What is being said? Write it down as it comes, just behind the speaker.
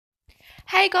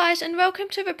Hey guys, and welcome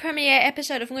to the premiere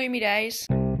episode of Loomy Days.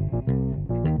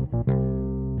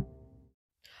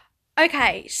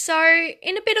 Okay, so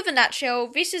in a bit of a nutshell,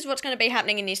 this is what's going to be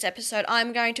happening in this episode.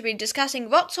 I'm going to be discussing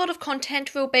what sort of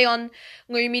content will be on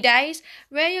Loomy Days,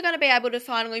 where you're going to be able to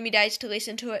find Loomy Days to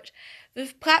listen to it.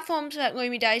 The platforms that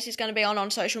Loomy Days is going to be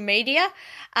on social media.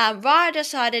 Why I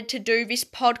decided to do this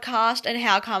podcast and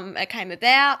how come it came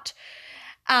about.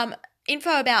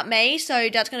 Info about me, so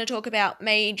that's going to talk about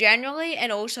me generally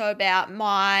and also about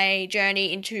my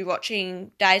journey into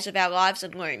watching Days of Our Lives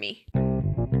and Loomy.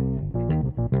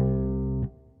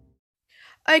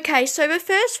 Okay, so the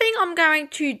first thing I'm going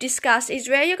to discuss is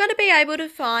where you're going to be able to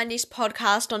find this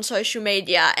podcast on social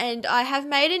media, and I have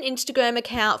made an Instagram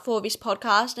account for this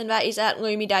podcast, and that is at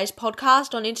Loomy Days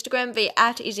Podcast on Instagram. The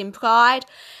 @ is implied.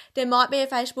 There might be a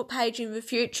Facebook page in the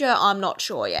future, I'm not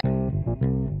sure yet.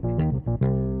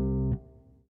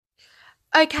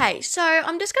 Okay, so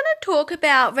I'm just going to talk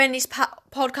about when this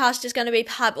podcast is going to be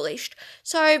published.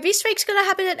 So this week's going to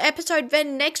have an episode,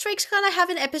 then next week's going to have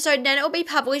an episode, then it'll be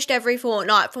published every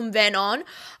fortnight from then on.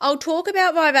 I'll talk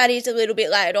about why that is a little bit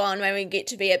later on when we get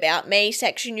to the About Me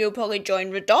section. You'll probably join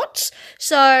the dots.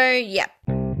 So, yeah.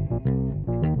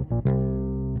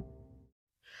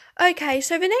 Okay,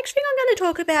 so the next thing I'm going to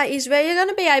talk about is where you're going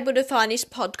to be able to find this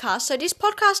podcast. So this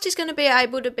podcast is going to be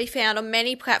able to be found on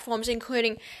many platforms,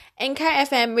 including Anchor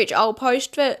FM, which I'll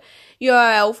post the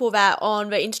URL for that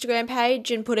on the Instagram page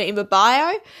and put it in the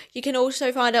bio. You can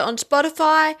also find it on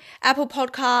Spotify, Apple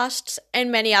Podcasts,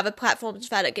 and many other platforms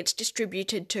that it gets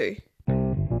distributed to.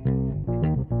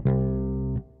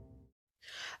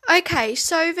 Okay,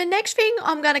 so the next thing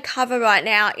I'm going to cover right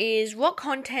now is what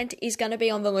content is going to be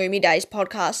on the Loomy Days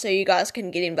podcast so you guys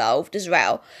can get involved as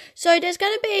well. So there's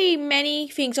going to be many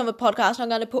things on the podcast. I'm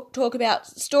going to talk about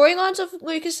storylines of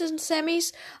Lucas and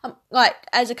Sammy's,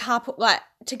 as a couple,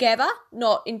 together,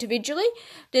 not individually.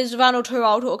 There's one or two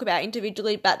I'll talk about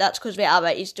individually, but that's because the other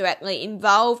is directly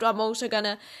involved. I'm also going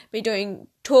to be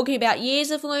talking about years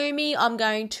of Loomy. I'm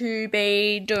going to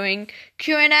be doing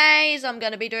Q&As. I'm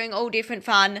going to be doing all different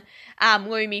fun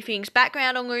Loomy things.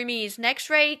 Background on Loomy is next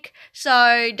week,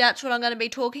 so that's what I'm going to be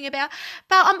talking about.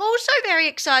 But I'm also very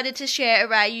excited to share a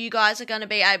way you guys are going to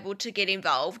be able to get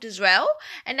involved as well,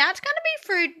 and that's going to be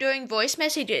through doing voice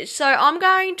messages. So I'm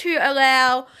going to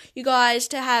allow you guys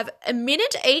to have a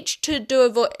minute each to do a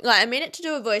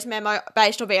voice memo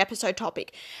based on the episode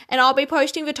topic, and I'll be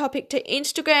posting the topic to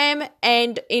Instagram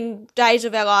and in Days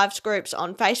of Our Lives groups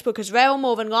on Facebook as well,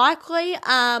 more than likely.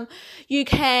 You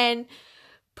can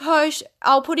post,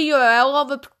 I'll put a URL of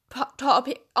the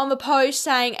topic on the post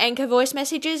saying Anchor voice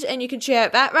messages, and you can share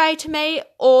it that way to me,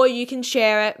 or you can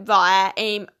share it via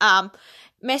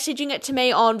messaging it to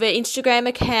me on the Instagram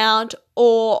account,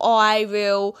 or I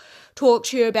will talk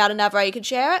to you about another way you can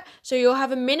share it. So you'll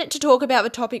have a minute to talk about the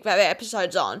topic that the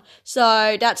episode's on.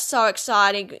 So that's so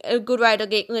exciting. A good way to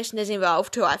get listeners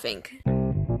involved too, I think.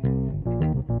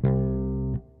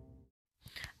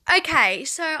 Okay,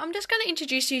 so I'm just going to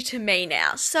introduce you to me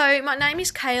now. So my name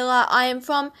is Kayla. I am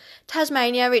from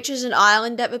Tasmania, which is an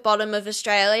island at the bottom of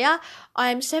Australia.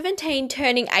 I am 17,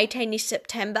 turning 18 this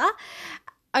September.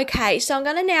 Okay, so I'm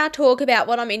going to now talk about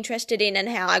what I'm interested in and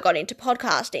how I got into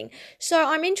podcasting. So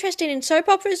I'm interested in soap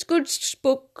operas, good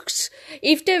books.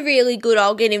 If they're really good,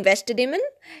 I'll get invested in them.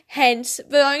 Hence,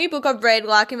 the only book I've read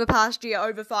in the past year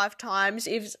over 5 times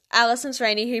is Alison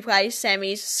Sweeney, who plays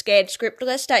Sammy's Scared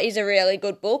Scriptless. That is a really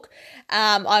good book.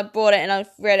 I bought it and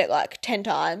I've read it 10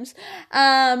 times.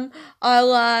 I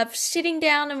love sitting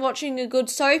down and watching a good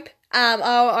soap.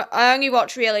 I only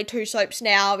watch really 2 soaps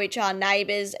now, which are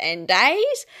Neighbours and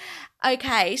Days.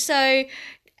 Okay, so,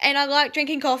 and I like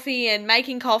drinking coffee and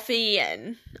making coffee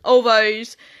and all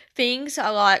those things. I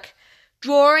like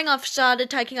drawing. I've started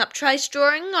taking up trace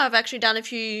drawing. I've actually done a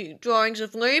few drawings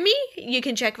of Loomy. You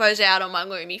can check those out on my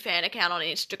Loomy fan account on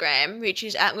Instagram, which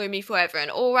is at Loomy Forever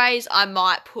and Always. I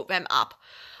might put them up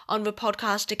on the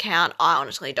podcast account. I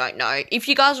honestly don't know. If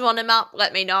you guys want them up,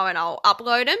 let me know and I'll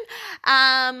upload them.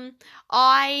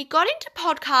 I got into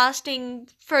podcasting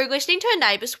through listening to a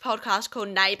Neighbours podcast called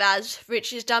Neighbours,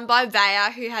 which is done by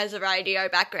Vaya, who has a radio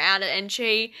background, and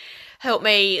she helped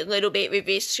me a little bit with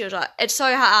this. She was like, it's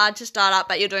so hard to start up,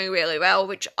 but you're doing really well,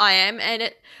 which I am,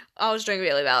 and I was doing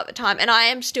really well at the time, and I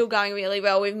am still going really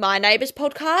well with my Neighbours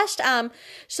podcast.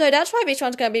 So that's why this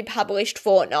one's going to be published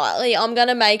fortnightly. I'm going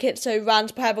to make it so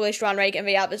one's published one week and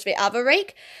the other's the other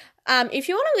week. If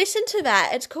you want to listen to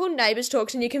that, it's called Neighbours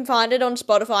Talks, and you can find it on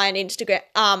Spotify and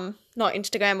Instagram. Not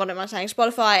Instagram, what am I saying?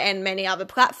 Spotify and many other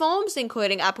platforms,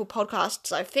 including Apple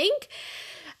Podcasts, I think.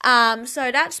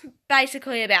 So that's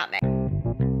basically about me.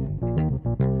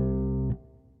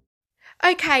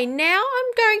 Okay, now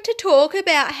I'm going to talk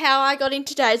about how I got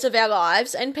into Days of Our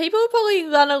Lives, and people are probably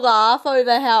gonna laugh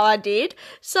over how I did.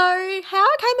 So, how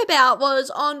it came about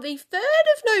was on the 3rd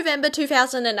of November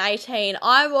 2018,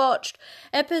 I watched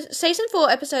Season 4,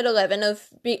 Episode 11 of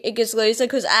Biggest Loser,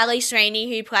 because Ali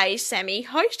Sreeni, who plays Sammy,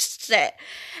 hosts it.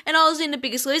 And I was in the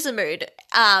Biggest Loser mood,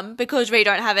 because we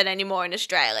don't have it anymore in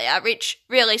Australia, which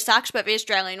really sucks, but the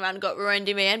Australian one got ruined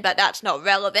in the end, but that's not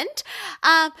relevant.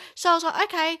 So I was like,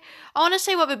 okay, I want to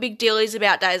see what the big deal is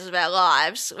about Days of Our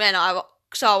Lives.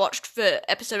 So I watched the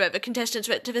episode where the contestants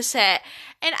went to the set,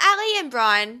 and Ali and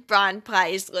Brian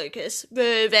plays Lucas,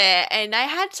 were there, and they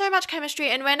had so much chemistry,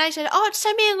 and when they said, oh, it's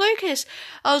Sammy and Lucas,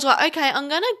 I was like, okay, I'm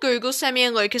going to Google Sammy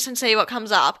and Lucas and see what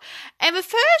comes up. And the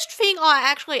first thing I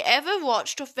actually ever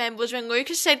watched of them was when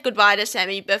Lucas said goodbye to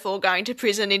Sammy before going to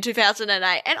prison in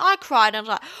 2008, and I cried. I was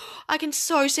like, I can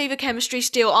so see the chemistry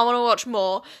still. I want to watch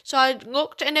more. So I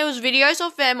looked, and there was videos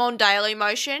of them on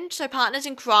Dailymotion. So Partners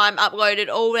in Crime uploaded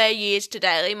all their years to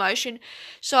Dailymotion.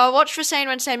 So I watched the scene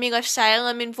when Sammy left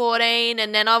Salem in 14,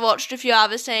 and then I watched a few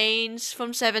other scenes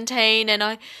from 17, and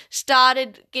I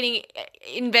started getting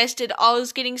invested. I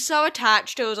was getting so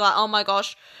attached. It was like, oh my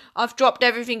gosh, I've dropped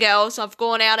everything else. I've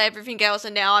gone out everything else,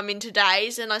 and now I'm into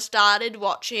Days, and I started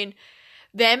watching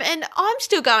them, and I'm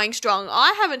still going strong.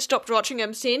 I haven't stopped watching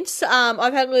them since.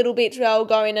 I've had little bits where I'll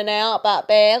go in and out, but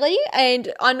barely,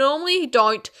 and I normally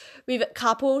don't with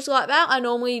couples like that. I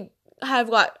normally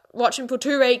have watch them for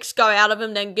 2 weeks, go out of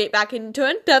them, then get back into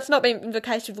it. That's not been the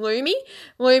case with Lumi.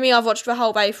 Lumi I've watched the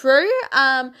whole way through.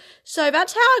 So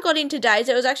that's how I got into Days.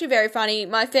 It was actually very funny.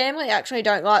 My family actually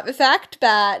don't like the fact,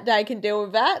 but they can deal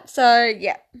with that. So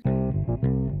yeah.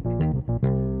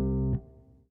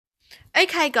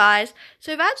 Okay, guys,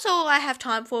 so that's all I have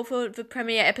time for the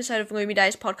premiere episode of Lumi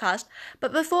Days podcast.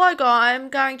 But before I go, I'm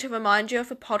going to remind you of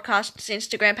the podcast's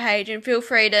Instagram page, and feel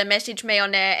free to message me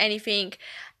on there, anything.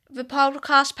 The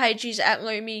podcast page is at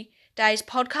Lumi Days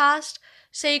Podcast.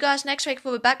 See you guys next week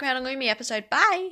for the Background on Lumi episode. Bye!